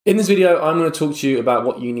In this video, I'm going to talk to you about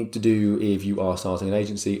what you need to do if you are starting an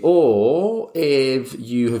agency or if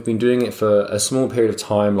you have been doing it for a small period of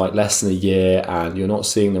time, like less than a year, and you're not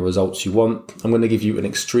seeing the results you want. I'm going to give you an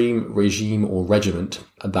extreme regime or regiment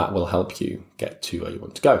that will help you get to where you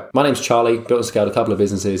want to go. My name's Charlie, built and scaled a couple of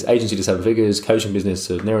businesses, agency to 7 figures, coaching business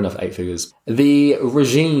to near enough 8 figures. The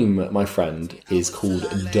regime, my friend, is called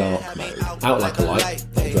dark mode. Out like a light,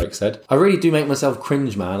 like Drake said. I really do make myself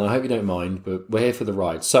cringe, man. I hope you don't mind, but we're here for the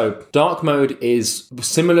ride. So dark mode is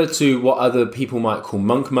similar to what other people might call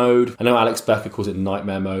monk mode. I know Alex Becker calls it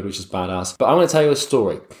nightmare mode, which is badass. But I want to tell you a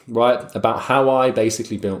story, right, about how I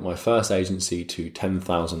basically built my first agency to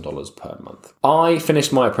 $10,000 per month. I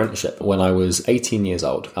finished my apprenticeship when I was 18 years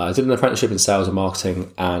old. I did an apprenticeship in sales and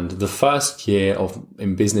marketing, and the first year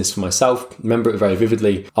in business for myself, remember it very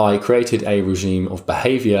vividly, I created a regime of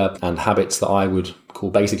behavior and habits that I would call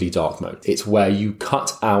basically dark mode. It's where you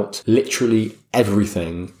cut out literally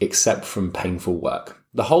everything except from painful work.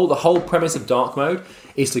 The whole premise of dark mode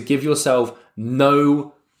is to give yourself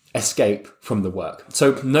no escape from the work.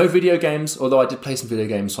 So no video games, although I did play some video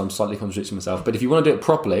games, so I'm slightly contradicting myself. But if you want to do it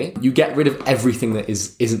properly, you get rid of everything that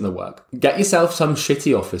isn't the work. Get yourself some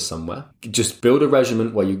shitty office somewhere. Just build a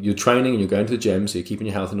regiment where you're training and you're going to the gym, so you're keeping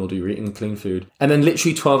your health in order, you're eating clean food. And then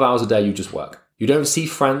literally 12 hours a day, you just work. You don't see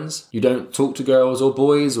friends. You don't talk to girls or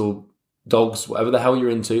boys or dogs, whatever the hell you're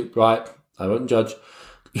into, right? I won't judge.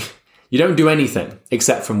 You don't do anything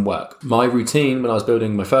except from work. My routine when I was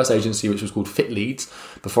building my first agency, which was called Fit Leads,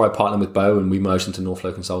 before I partnered with Bo and we merged into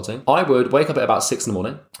Northflow Consulting, I would wake up at about 6 in the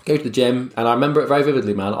morning, go to the gym, and I remember it very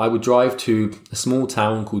vividly, man. I would drive to a small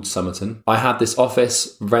town called Somerton. I had this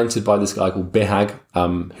office rented by this guy called Bihag,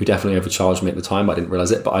 who definitely overcharged me at the time. I didn't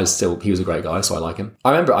realize it, but he was a great guy, so I like him.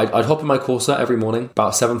 I remember I'd hop in my Corsa every morning,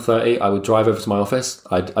 about 7:30. I would drive over to my office.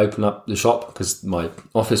 I'd open up the shop because my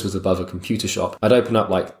office was above a computer shop. I'd open up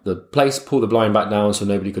like the place, pull the blind back down so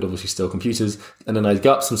nobody could obviously steal computers, and then I'd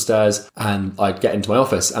go up some stairs and I'd get into my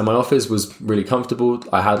office. And my office was really comfortable.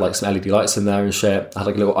 I had like some LED lights in there and shit. I had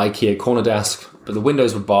like a little IKEA corner desk, but the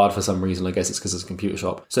windows were barred for some reason. I guess it's because it's a computer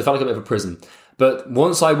shop. So it felt like a bit of a prison. But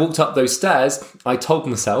once I walked up those stairs, I told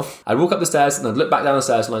myself, I'd walk up the stairs and I'd look back down the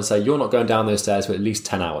stairs and I'd say, you're not going down those stairs for at least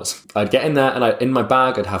 10 hours. I'd get in there and in my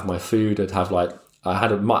bag, I'd have my food. I'd have I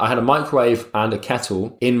had a microwave and a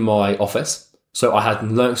kettle in my office. So I had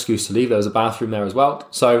no excuse to leave. There was a bathroom there as well.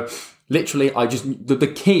 So literally,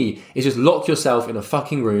 the key is just lock yourself in a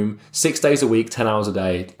fucking room 6 days a week, 10 hours a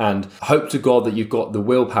day, and hope to God that you've got the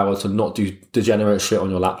willpower to not do degenerate shit on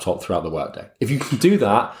your laptop throughout the workday. If you can do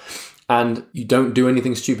that and you don't do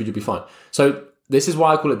anything stupid, you'll be fine. So this is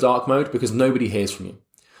why I call it dark mode, because nobody hears from you.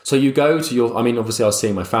 So you go to obviously I was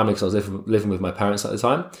seeing my family because I was living with my parents at the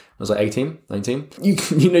time. I was like 18, 19.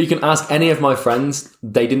 You can ask any of my friends.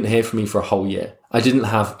 They didn't hear from me for a whole year. I didn't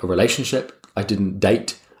have a relationship. I didn't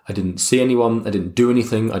date. I didn't see anyone. I didn't do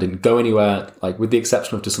anything. I didn't go anywhere, like with the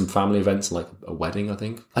exception of just some family events, like a wedding, I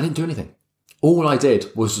think. I didn't do anything. All I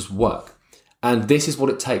did was just work. And this is what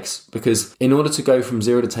it takes, because in order to go from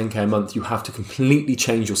 0 to 10K a month, you have to completely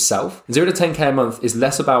change yourself. 0 to 10K a month is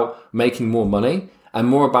less about making more money and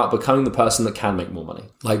more about becoming the person that can make more money.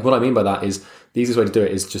 Like what I mean by that is the easiest way to do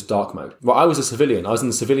it is just dark mode. Well, I was a civilian. I was in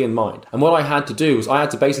the civilian mind. And what I had to do was I had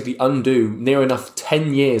to basically undo near enough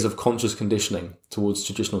 10 years of conscious conditioning towards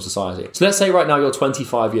traditional society. So let's say right now you're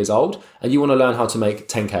 25 years old and you want to learn how to make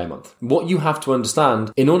 10K a month. What you have to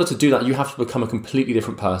understand, in order to do that, you have to become a completely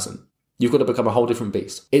different person. You've got to become a whole different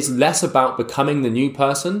beast. It's less about becoming the new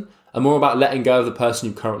person and more about letting go of the person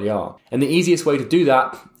you currently are. And the easiest way to do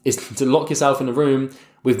that is to lock yourself in a room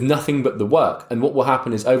with nothing but the work. And what will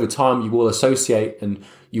happen is over time you will associate and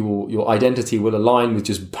your identity will align with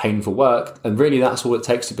just painful work. And really that's all it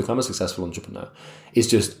takes to become a successful entrepreneur. It's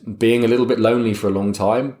just being a little bit lonely for a long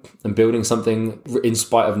time and building something in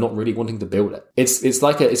spite of not really wanting to build it. It's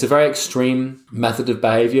a very extreme method of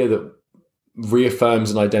behavior that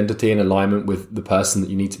reaffirms an identity and alignment with the person that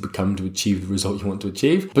you need to become to achieve the result you want to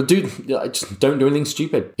achieve. But dude, just don't do anything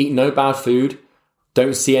stupid. Eat no bad food.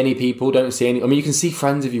 Don't see any people, you can see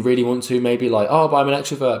friends if you really want to, maybe like, oh, but I'm an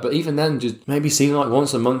extrovert. But even then, just maybe see them like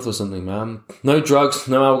once a month or something, man. No drugs,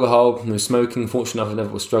 no alcohol, no smoking. Fortunately, I've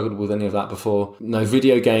never struggled with any of that before. No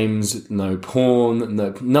video games, no porn,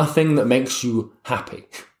 nothing that makes you happy.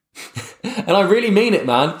 And I really mean it,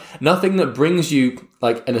 man. Nothing that brings you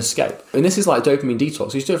like an escape. And this is like dopamine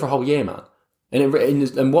detox. You should do it for a whole year, man.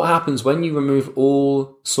 And what happens when you remove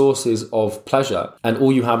all sources of pleasure and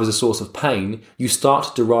all you have is a source of pain, you start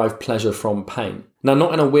to derive pleasure from pain. Now,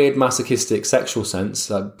 not in a weird masochistic sexual sense.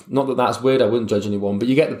 Not that that's weird. I wouldn't judge anyone, but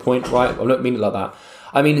you get the point, right? I don't mean it like that.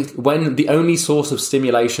 I mean, when the only source of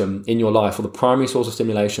stimulation in your life, or the primary source of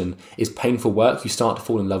stimulation, is painful work, you start to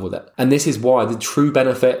fall in love with it. And this is why the true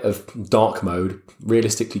benefit of dark mode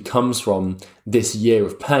realistically comes from this year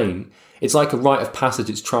of pain. It's like a rite of passage,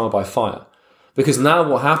 it's trial by fire. Because now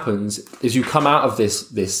what happens is you come out of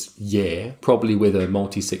this year, probably with a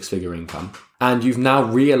multi-six-figure income, and you've now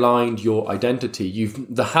realigned your identity.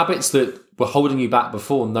 The habits that were holding you back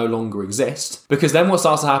before no longer exist. Because then what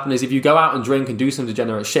starts to happen is if you go out and drink and do some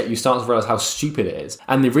degenerate shit, you start to realize how stupid it is.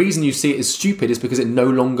 And the reason you see it as stupid is because it no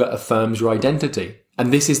longer affirms your identity.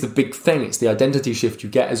 And this is the big thing. It's the identity shift you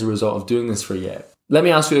get as a result of doing this for a year. Let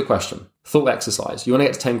me ask you a question. Thought exercise. You want to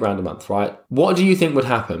get to 10 grand a month, right? What do you think would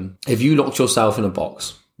happen if you locked yourself in a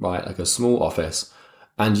box, right? Like a small office,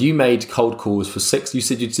 and you made cold calls for you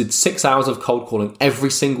said you did 6 hours of cold calling every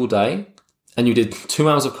single day, and you did 2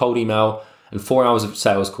 hours of cold email and 4 hours of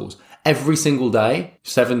sales calls every single day,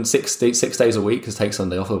 6 days a week, because take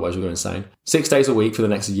Sunday off, otherwise you'll go insane. 6 days a week for the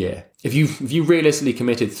next year. If you realistically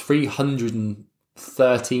committed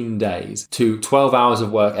 313 days to 12 hours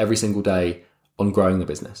of work every single day on growing the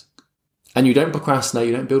business, and you don't procrastinate,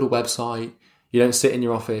 you don't build a website, you don't sit in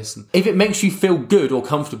your office. If it makes you feel good or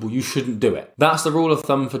comfortable, you shouldn't do it. That's the rule of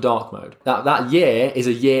thumb for dark mode. That year is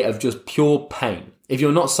a year of just pure pain. If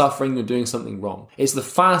you're not suffering, you're doing something wrong. It's the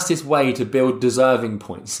fastest way to build deserving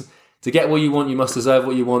points. To get what you want, you must deserve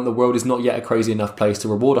what you want. The world is not yet a crazy enough place to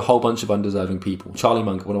reward a whole bunch of undeserving people. Charlie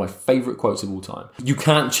Munger, one of my favourite quotes of all time. You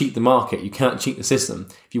can't cheat the market. You can't cheat the system.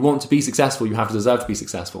 If you want to be successful, you have to deserve to be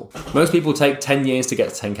successful. Most people take 10 years to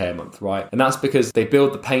get to 10K a month, right? And that's because they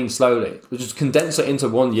build the pain slowly. Just condense it into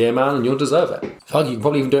 1 year, man, and you'll deserve it. I feel like you can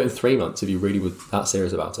probably even do it in 3 months if you really were that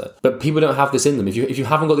serious about it. But people don't have this in them. If you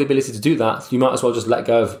haven't got the ability to do that, you might as well just let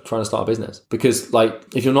go of trying to start a business. Because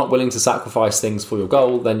if you're not willing to sacrifice things for your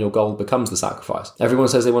goal, then your goal becomes the sacrifice. Everyone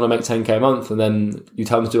says they want to make 10K a month, and then you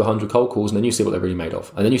tell them to do 100 cold calls, and then you see what they're really made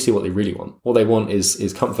of. And then you see what they really want. What they want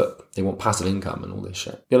is comfort. They want passive income and all this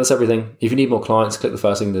shit. Yeah, that's everything. If you need more clients, click the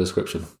first thing in the description.